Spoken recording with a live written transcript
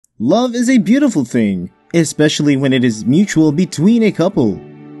Love is a beautiful thing, especially when it is mutual between a couple.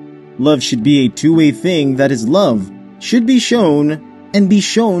 Love should be a two-way thing. That is, love should be shown and be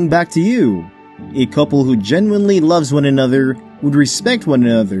shown back to you. A couple who genuinely loves one another would respect one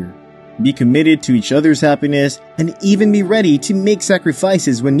another, be committed to each other's happiness, and even be ready to make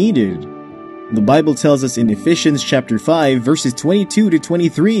sacrifices when needed. The Bible tells us in Ephesians chapter 5 verses 22 to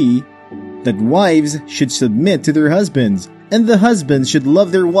 23 that wives should submit to their husbands, and the husbands should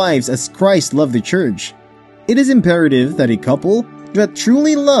love their wives as Christ loved the church. It is imperative that a couple that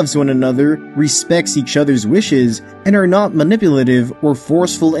truly loves one another respects each other's wishes and are not manipulative or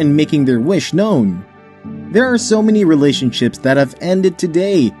forceful in making their wish known. There are so many relationships that have ended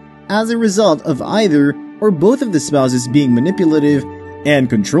today as a result of either or both of the spouses being manipulative and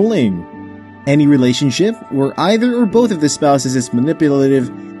controlling. Any relationship where either or both of the spouses is manipulative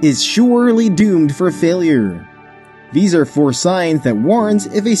is surely doomed for failure. These are 4 signs that warns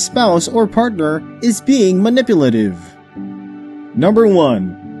if a spouse or partner is being manipulative. Number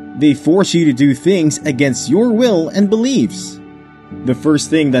 1. They force you to do things against your will and beliefs. The first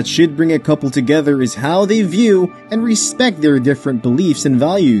thing that should bring a couple together is how they view and respect their different beliefs and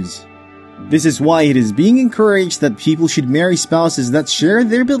values. This is why it is being encouraged that people should marry spouses that share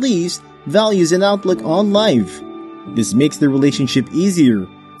their beliefs, values, and outlook on life. This makes the relationship easier,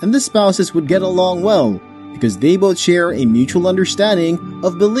 and the spouses would get along well because they both share a mutual understanding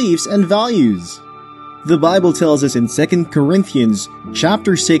of beliefs and values. The Bible tells us in 2 Corinthians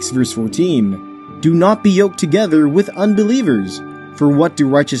chapter 6 verse 14, "Do not be yoked together with unbelievers, for what do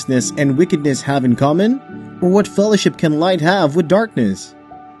righteousness and wickedness have in common? Or what fellowship can light have with darkness?"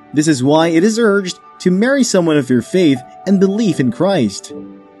 This is why it is urged to marry someone of your faith and belief in Christ.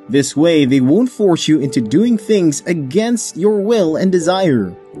 This way, they won't force you into doing things against your will and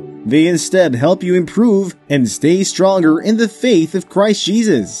desire. They instead help you improve and stay stronger in the faith of Christ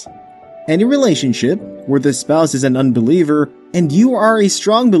Jesus. Any relationship where the spouse is an unbeliever and you are a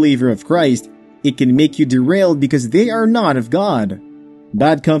strong believer of Christ, it can make you derailed because they are not of God.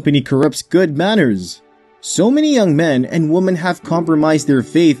 Bad company corrupts good manners. So many young men and women have compromised their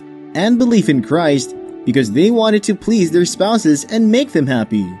faith and belief in Christ because they wanted to please their spouses and make them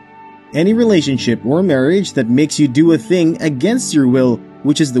happy. Any relationship or marriage that makes you do a thing against your will,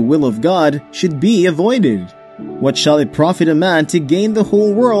 which is the will of God, should be avoided. What shall it profit a man to gain the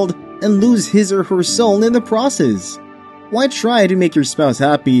whole world and lose his or her soul in the process? Why try to make your spouse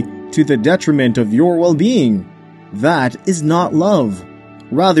happy to the detriment of your well-being? That is not love.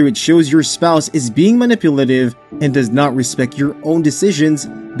 Rather, it shows your spouse is being manipulative and does not respect your own decisions,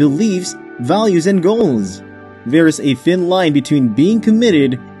 beliefs, values, and goals. There is a thin line between being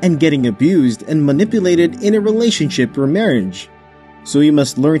committed and getting abused and manipulated in a relationship or marriage. So you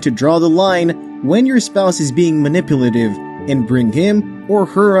must learn to draw the line when your spouse is being manipulative and bring him or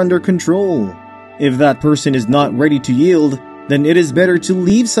her under control. If that person is not ready to yield, then it is better to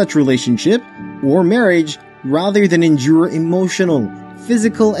leave such relationship or marriage rather than endure emotional,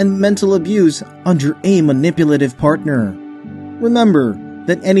 physical, and mental abuse under a manipulative partner. Remember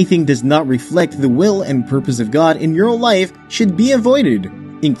that anything does not reflect the will and purpose of God in your life should be avoided,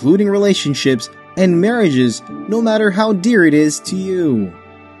 including relationships and marriages, no matter how dear it is to you.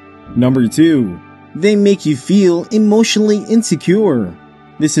 Number 2. They make you feel emotionally insecure.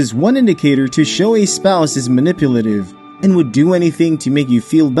 This is one indicator to show a spouse is manipulative and would do anything to make you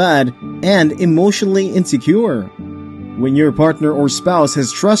feel bad and emotionally insecure. When your partner or spouse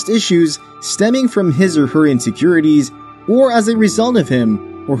has trust issues stemming from his or her insecurities, or as a result of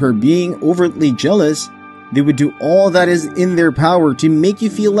him or her being overtly jealous, they would do all that is in their power to make you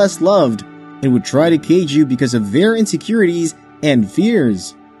feel less loved and would try to cage you because of their insecurities and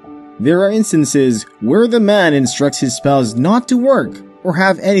fears. There are instances where the man instructs his spouse not to work or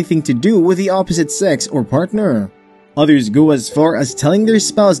have anything to do with the opposite sex or partner. Others go as far as telling their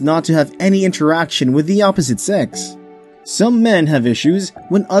spouse not to have any interaction with the opposite sex. Some men have issues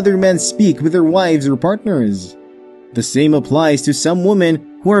when other men speak with their wives or partners. The same applies to some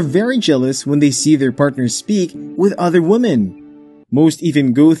women who are very jealous when they see their partners speak with other women. Most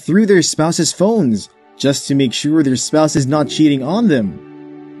even go through their spouse's phones just to make sure their spouse is not cheating on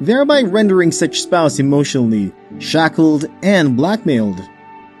them, thereby rendering such spouse emotionally shackled and blackmailed.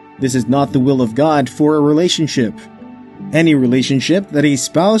 This is not the will of God for a relationship. Any relationship that a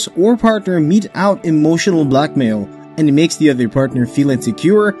spouse or partner mete out emotional blackmail and makes the other partner feel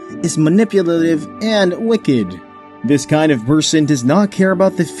insecure is manipulative and wicked. This kind of person does not care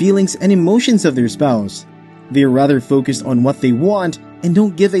about the feelings and emotions of their spouse. They are rather focused on what they want and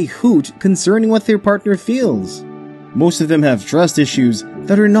don't give a hoot concerning what their partner feels. Most of them have trust issues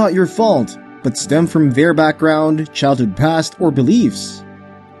that are not your fault, but stem from their background, childhood past, or beliefs.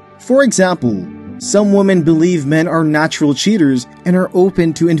 For example, some women believe men are natural cheaters and are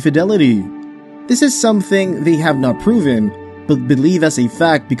open to infidelity. This is something they have not proven, but believe as a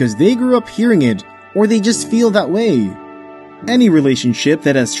fact because they grew up hearing it, or they just feel that way. Any relationship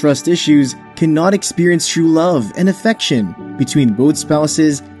that has trust issues cannot experience true love and affection between both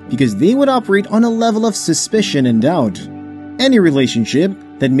spouses because they would operate on a level of suspicion and doubt. Any relationship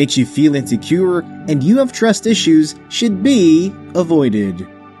that makes you feel insecure and you have trust issues should be avoided.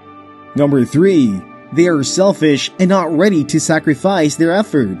 Number 3. They are selfish and not ready to sacrifice their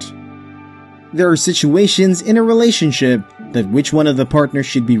effort. There are situations in a relationship that which one of the partners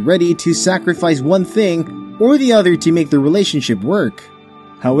should be ready to sacrifice one thing or the other to make the relationship work.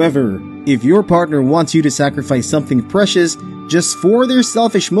 However, if your partner wants you to sacrifice something precious just for their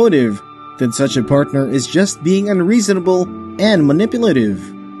selfish motive, then such a partner is just being unreasonable and manipulative.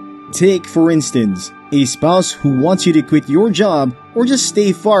 Take, for instance, a spouse who wants you to quit your job or just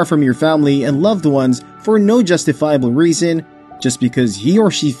stay far from your family and loved ones for no justifiable reason, just because he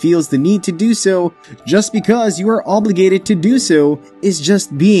or she feels the need to do so, just because you are obligated to do so, is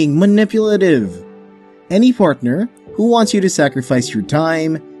just being manipulative. Any partner who wants you to sacrifice your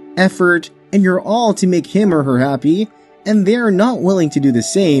time, effort, and your all to make him or her happy, and they are not willing to do the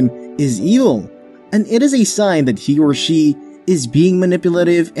same, is evil, and it is a sign that he or she is being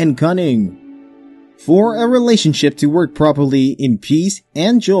manipulative and cunning. For a relationship to work properly in peace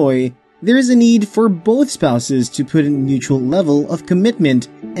and joy, there is a need for both spouses to put in a mutual level of commitment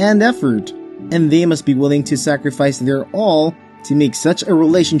and effort, and they must be willing to sacrifice their all to make such a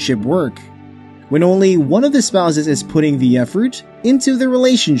relationship work. When only one of the spouses is putting the effort into the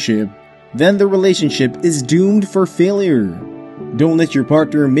relationship, then the relationship is doomed for failure. Don't let your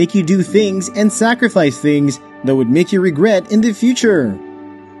partner make you do things and sacrifice things that would make you regret in the future.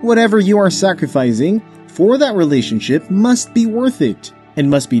 Whatever you are sacrificing for that relationship must be worth it, and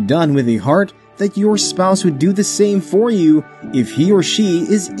must be done with a heart that your spouse would do the same for you if he or she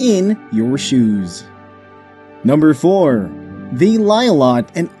is in your shoes. Number 4. They lie a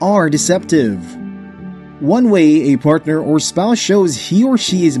lot and are deceptive. One way a partner or spouse shows he or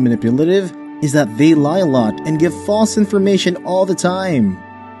she is manipulative is that they lie a lot and give false information all the time.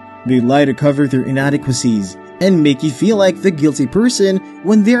 They lie to cover their inadequacies and make you feel like the guilty person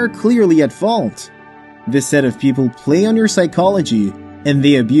when they are clearly at fault. This set of people play on your psychology, and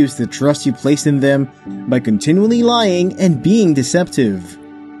they abuse the trust you place in them by continually lying and being deceptive.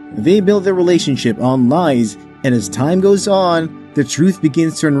 They build their relationship on lies, and as time goes on, the truth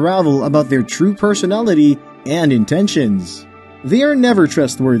begins to unravel about their true personality and intentions. They are never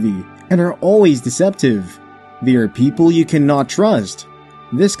trustworthy and are always deceptive. They are people you cannot trust.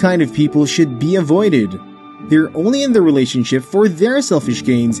 This kind of people should be avoided. They're only in the relationship for their selfish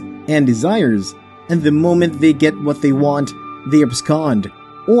gains and desires, and the moment they get what they want, they abscond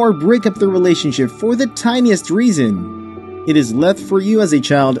or break up the relationship for the tiniest reason. It is left for you as a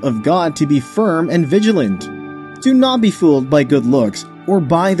child of God to be firm and vigilant. Do not be fooled by good looks or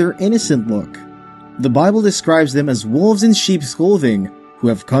by their innocent look. The Bible describes them as wolves in sheep's clothing who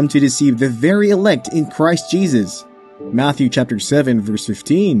have come to deceive the very elect in Christ Jesus. Matthew chapter 7 verse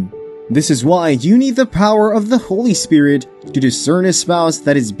 15. This is why you need the power of the Holy Spirit to discern a spouse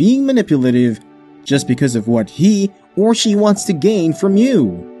that is being manipulative just because of what he or she wants to gain from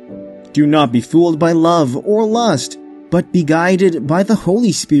you. Do not be fooled by love or lust, but be guided by the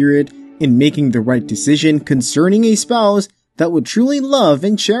Holy Spirit in making the right decision concerning a spouse that would truly love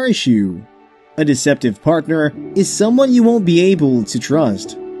and cherish you. A deceptive partner is someone you won't be able to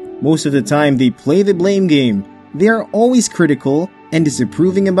trust. Most of the time they play the blame game. They are always critical and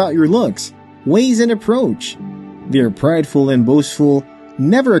disapproving about your looks, ways, and approach. They are prideful and boastful,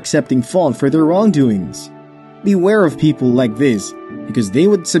 never accepting fault for their wrongdoings. Beware of people like this, because they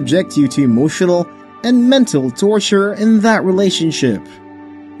would subject you to emotional and mental torture in that relationship.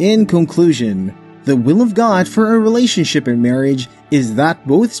 In conclusion, the will of God for a relationship and marriage is that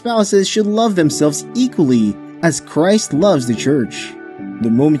both spouses should love themselves equally as Christ loves the church. The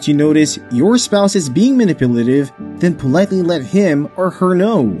moment you notice your spouse is being manipulative, then politely let him or her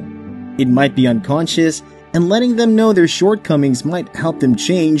know. It might be unconscious, and letting them know their shortcomings might help them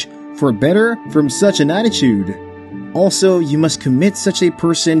change for better from such an attitude. Also, you must commit such a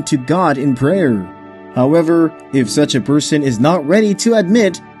person to God in prayer. However, if such a person is not ready to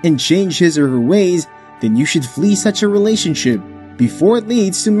admit and change his or her ways, then you should flee such a relationship before it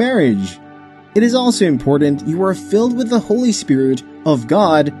leads to marriage. It is also important you are filled with the Holy Spirit of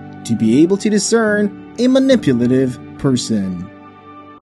God to be able to discern a manipulative person.